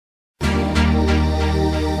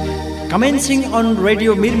Commencing on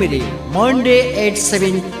Radio Mirmiri, Monday at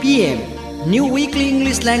 7 p.m. New weekly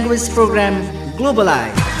English language program, Global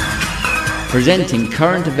Eye. Presenting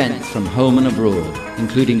current events from home and abroad,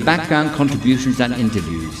 including background contributions and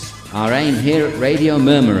interviews. Our aim here at Radio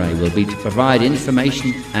Mirmiri will be to provide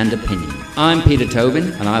information and opinion. I'm Peter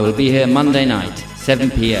Tobin, and I will be here Monday night,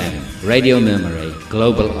 7 p.m. Radio Mirmiri,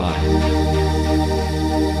 Global Eye.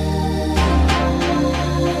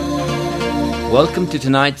 Welcome to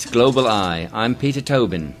tonight's Global Eye. I'm Peter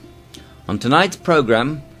Tobin. On tonight's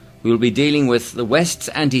programme, we will be dealing with the West's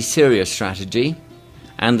anti-Syria strategy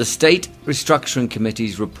and the State Restructuring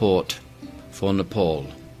Committee's report for Nepal.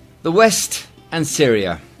 The West and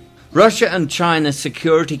Syria. Russia and China's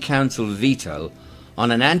Security Council veto on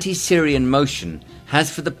an anti-Syrian motion has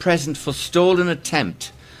for the present forestalled an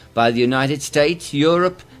attempt by the United States,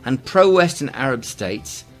 Europe and pro-Western Arab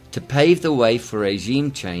states to pave the way for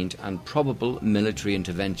regime change and probable military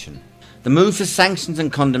intervention. The move for sanctions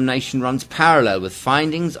and condemnation runs parallel with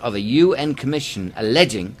findings of a UN commission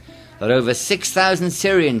alleging that over 6,000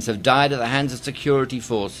 Syrians have died at the hands of security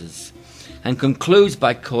forces, and concludes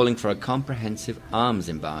by calling for a comprehensive arms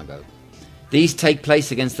embargo. These take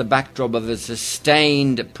place against the backdrop of a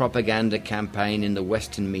sustained propaganda campaign in the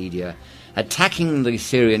Western media attacking the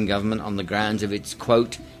Syrian government on the grounds of its,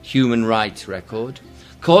 quote, human rights record,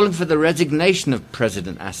 calling for the resignation of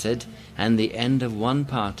President Assad and the end of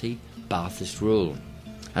one-party Ba'athist rule.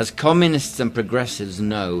 As communists and progressives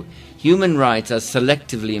know, human rights are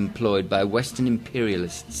selectively employed by Western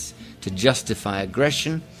imperialists to justify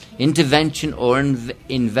aggression, intervention or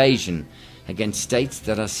invasion against states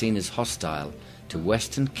that are seen as hostile to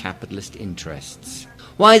Western capitalist interests.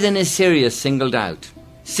 Why then is Syria singled out?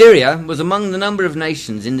 Syria was among the number of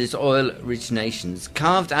nations in this oil-rich nations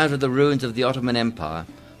carved out of the ruins of the Ottoman Empire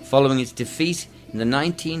following its defeat in the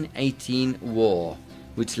 1918 war,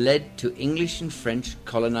 which led to English and French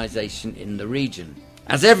colonization in the region.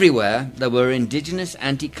 As everywhere, there were indigenous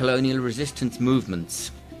anti-colonial resistance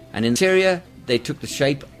movements, and in Syria they took the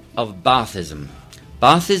shape of Baathism.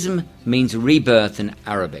 Baathism means rebirth in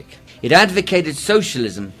Arabic. It advocated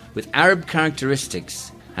socialism with Arab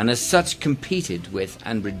characteristics, and as such competed with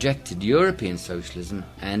and rejected European socialism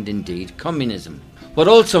and indeed communism. What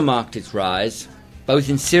also marked its rise, both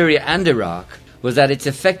in Syria and Iraq, was that its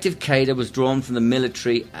effective cadre was drawn from the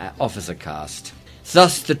military officer caste.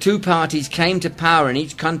 Thus the two parties came to power in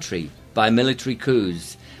each country by military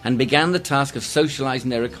coups and began the task of socialising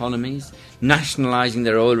their economies, nationalising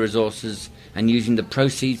their oil resources and using the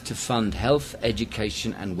proceeds to fund health,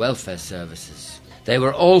 education and welfare services. They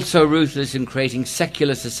were also ruthless in creating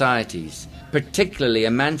secular societies, particularly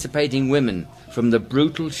emancipating women from the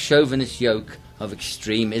brutal chauvinist yoke of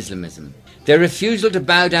extreme Islamism. Their refusal to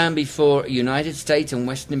bow down before United States and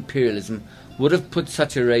Western imperialism would have put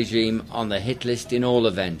such a regime on the hit list in all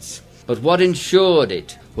events. But what ensured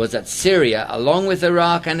it was that Syria, along with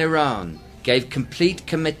Iraq and Iran, gave complete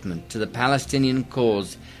commitment to the Palestinian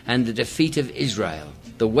cause and the defeat of Israel,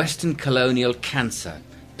 the Western colonial cancer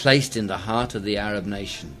placed in the heart of the Arab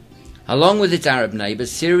nation. Along with its Arab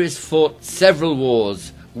neighbours, Syria has fought several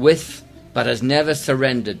wars with, but has never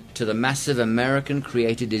surrendered to the massive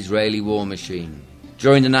American-created Israeli war machine.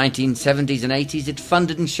 During the 1970s and 80s, it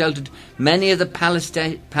funded and sheltered many of the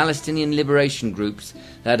Palestinian liberation groups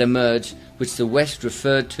that emerged, which the West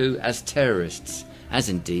referred to as terrorists, as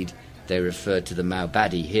indeed they referred to the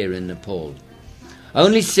Maobadi here in Nepal.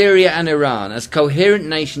 Only Syria and Iran, as coherent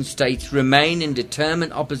nation-states, remain in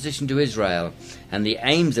determined opposition to Israel and the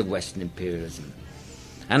aims of Western imperialism,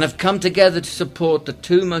 and have come together to support the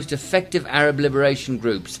two most effective Arab liberation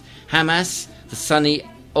groups, Hamas, the Sunni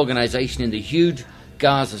organisation in the huge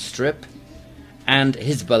Gaza Strip, and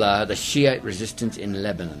Hezbollah, the Shiite resistance in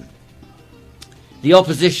Lebanon. The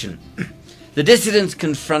opposition. The dissidents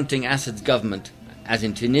confronting Assad's government, as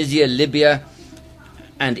in Tunisia, Libya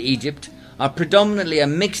and Egypt, are predominantly a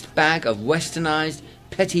mixed bag of westernised,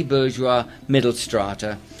 petty bourgeois middle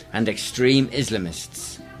strata and extreme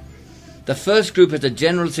Islamists. The first group has a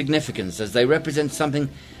general significance as they represent something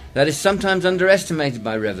that is sometimes underestimated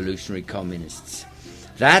by revolutionary communists.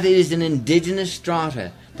 That is an indigenous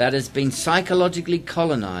strata that has been psychologically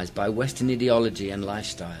colonised by Western ideology and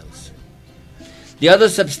lifestyles. The other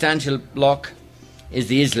substantial bloc is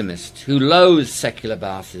the Islamists, who loathe secular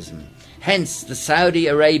Baathism. Hence, the Saudi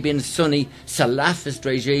Arabian Sunni Salafist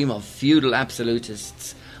regime of feudal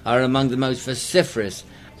absolutists are among the most vociferous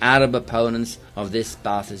Arab opponents of this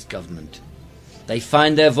Ba'athist government. They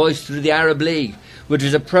find their voice through the Arab League, which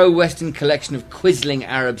is a pro-Western collection of quisling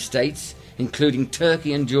Arab states, including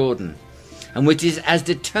Turkey and Jordan, and which is as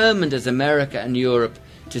determined as America and Europe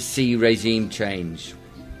to see regime change.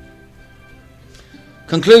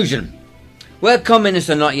 Conclusion. Where communists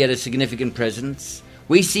are not yet a significant presence,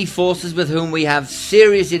 we see forces with whom we have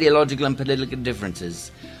serious ideological and political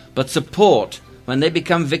differences, but support when they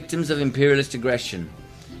become victims of imperialist aggression.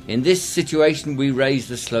 In this situation we raise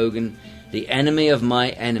the slogan, "The enemy of my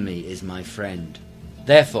enemy is my friend."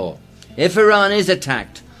 Therefore, if Iran is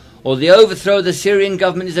attacked, or the overthrow of the Syrian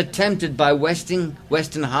government is attempted by Western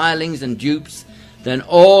hirelings and dupes, then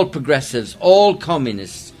all progressives, all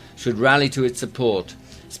communists should rally to its support,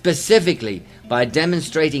 specifically by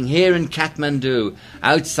demonstrating here in Kathmandu,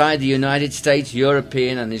 outside the United States,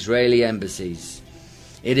 European and Israeli embassies.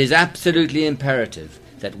 It is absolutely imperative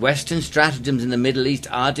that Western stratagems in the Middle East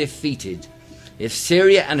are defeated. If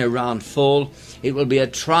Syria and Iran fall, it will be a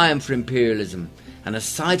triumph for imperialism, and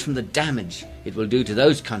aside from the damage it will do to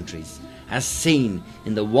those countries, as seen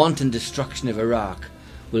in the wanton destruction of Iraq,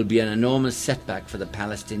 will be an enormous setback for the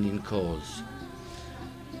Palestinian cause.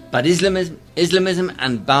 But Islamism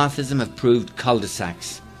and Baathism have proved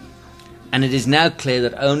cul-de-sacs, and it is now clear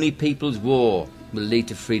that only people's war will lead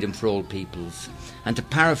to freedom for all peoples. And to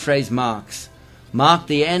paraphrase Marx, mark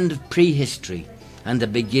the end of prehistory and the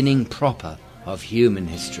beginning proper of human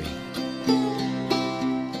history.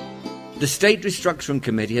 The State Restructuring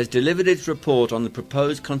Committee has delivered its report on the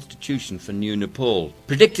proposed constitution for New Nepal.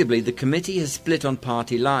 Predictably, the committee has split on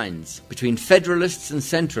party lines between federalists and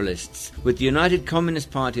centralists, with the United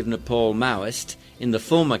Communist Party of Nepal Maoist in the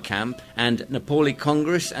former camp and Nepali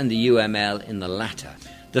Congress and the UML in the latter.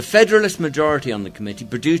 The Federalist majority on the committee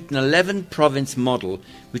produced an 11-province model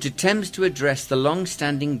which attempts to address the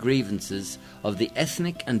long-standing grievances of the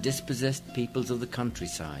ethnic and dispossessed peoples of the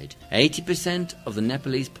countryside, 80% of the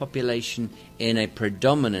Nepalese population in a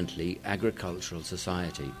predominantly agricultural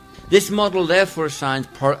society. This model therefore assigns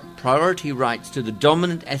priority rights to the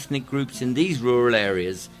dominant ethnic groups in these rural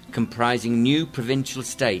areas, comprising new provincial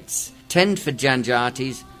states, 10 for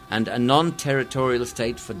Janjatis and a non-territorial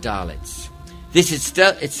state for Dalits. This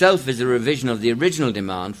itself is a revision of the original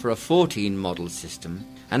demand for a 14 model system,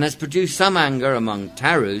 and has produced some anger among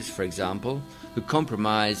Tarus, for example, who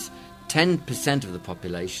comprise 10% of the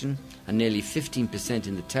population and nearly 15%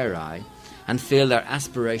 in the Terai, and feel their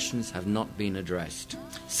aspirations have not been addressed.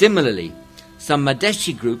 Similarly, some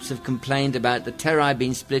Madeshi groups have complained about the Terai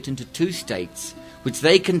being split into two states, which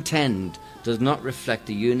they contend does not reflect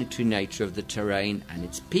the unitary nature of the terrain and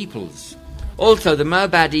its peoples. Also, the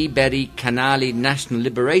Maobadi Beri Kanali National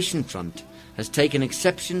Liberation Front has taken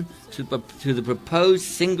exception to the proposed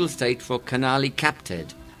single state for Kanali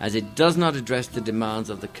Kapted, as it does not address the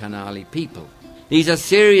demands of the Kanali people. These are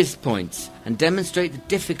serious points and demonstrate the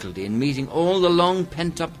difficulty in meeting all the long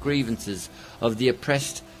pent-up grievances of the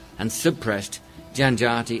oppressed and suppressed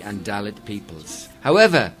Janjati and Dalit peoples.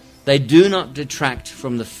 However, they do not detract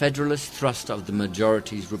from the federalist thrust of the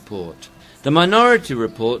majority's report. The minority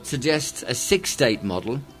report suggests a 6-state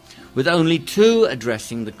model, with only 2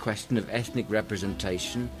 addressing the question of ethnic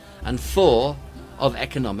representation and 4 of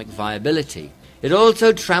economic viability. It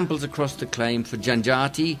also tramples across the claim for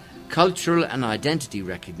Janjati cultural and identity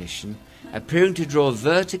recognition, appearing to draw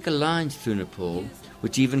vertical lines through Nepal,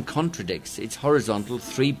 which even contradicts its horizontal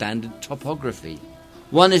 3-banded topography.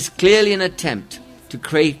 One is clearly an attempt to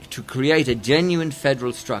create a genuine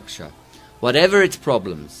federal structure, whatever its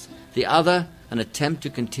problems. The other, an attempt to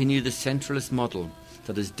continue the centralist model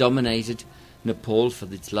that has dominated Nepal for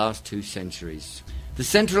its last 2 centuries. The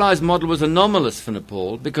centralized model was anomalous for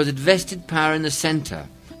Nepal because it vested power in the centre,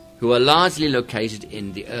 who are largely located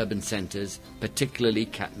in the urban centres, particularly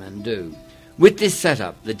Kathmandu. With this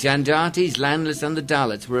setup, the Janjatis, landless and the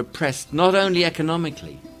Dalits were oppressed not only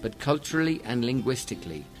economically, but culturally and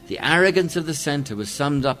linguistically. The arrogance of the centre was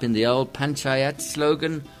summed up in the old Panchayat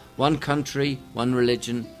slogan, "One country, one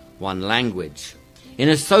religion, one language." In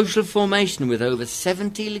a social formation with over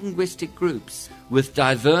 70 linguistic groups, with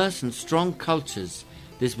diverse and strong cultures,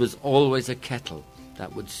 this was always a kettle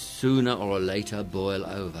that would sooner or later boil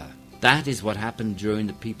over. That is what happened during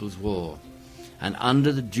the People's War. And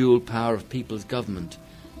under the dual power of People's Government,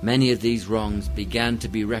 many of these wrongs began to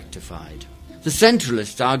be rectified. The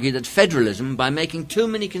centralists argue that federalism, by making too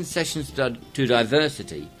many concessions to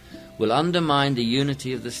diversity, will undermine the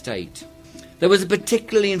unity of the state. There was a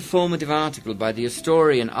particularly informative article by the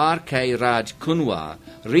historian R.K. Raj Kunwar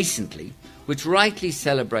recently, which rightly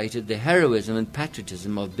celebrated the heroism and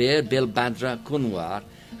patriotism of Bir Bilbhadra Kunwar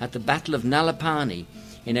at the Battle of Nalapani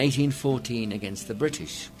in 1814 against the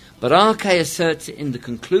British. But R.K. asserts in the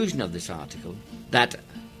conclusion of this article that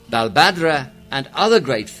Balbhadra and other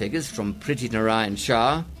great figures from Prithvinarayan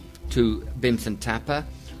Shah to Bhimsen Thapa,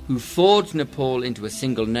 who forged Nepal into a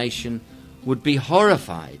single nation, would be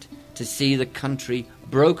horrified to see the country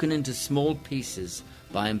broken into small pieces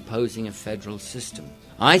by imposing a federal system.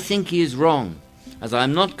 I think he is wrong, as I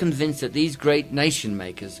am not convinced that these great nation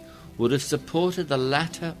makers would have supported the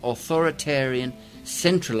latter authoritarian,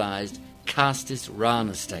 centralized, casteist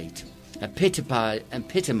Rana state,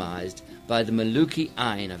 epitomized by the Maluki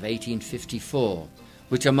Ain of 1854,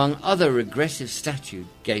 which among other regressive statutes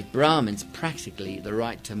gave Brahmins practically the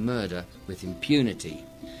right to murder with impunity.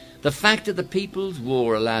 The fact that the People's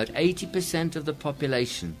War allowed 80% of the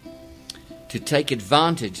population to take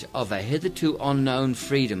advantage of a hitherto unknown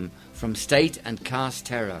freedom from state and caste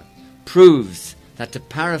terror proves that, to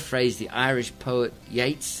paraphrase the Irish poet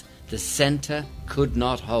Yeats, the centre could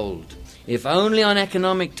not hold. If only on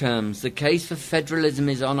economic terms, the case for federalism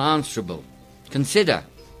is unanswerable. Consider,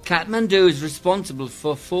 Kathmandu is responsible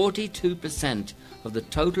for 42% of the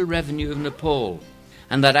total revenue of Nepal,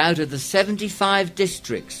 and that out of the 75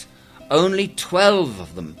 districts, only 12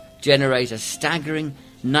 of them generate a staggering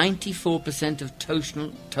 94% of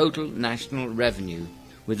total national revenue,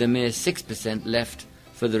 with a mere 6% left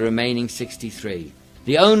for the remaining 63.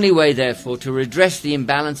 The only way, therefore, to redress the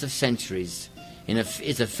imbalance of centuries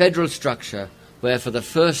is a federal structure where for the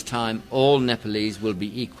first time all Nepalese will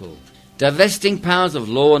be equal. Divesting powers of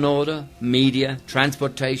law and order, media,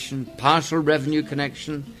 transportation, partial revenue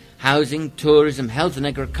connection, housing, tourism, health and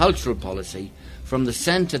agricultural policy from the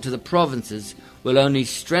centre to the provinces will only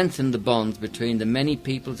strengthen the bonds between the many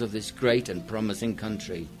peoples of this great and promising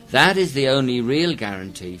country. That is the only real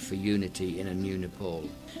guarantee for unity in a new Nepal.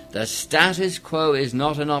 The status quo is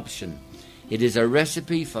not an option. It is a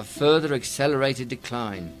recipe for further accelerated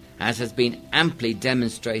decline, as has been amply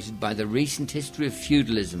demonstrated by the recent history of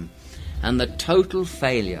feudalism and the total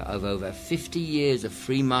failure of over 50 years of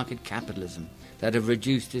free market capitalism that have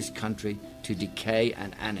reduced this country to decay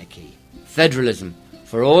and anarchy. Federalism,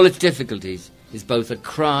 for all its difficulties, is both a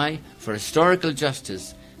cry for historical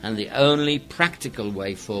justice and the only practical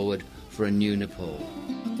way forward for a new Nepal.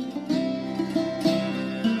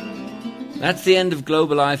 That's the end of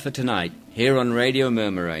Global Eye for tonight, here on Radio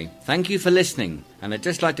Murmuray. Thank you for listening, and I'd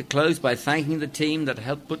just like to close by thanking the team that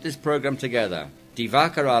helped put this program together.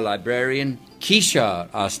 Divakar, our librarian, Kishar,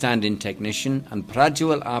 our stand-in technician, and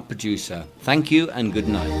Prajwal, our producer. Thank you and good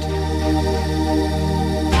night.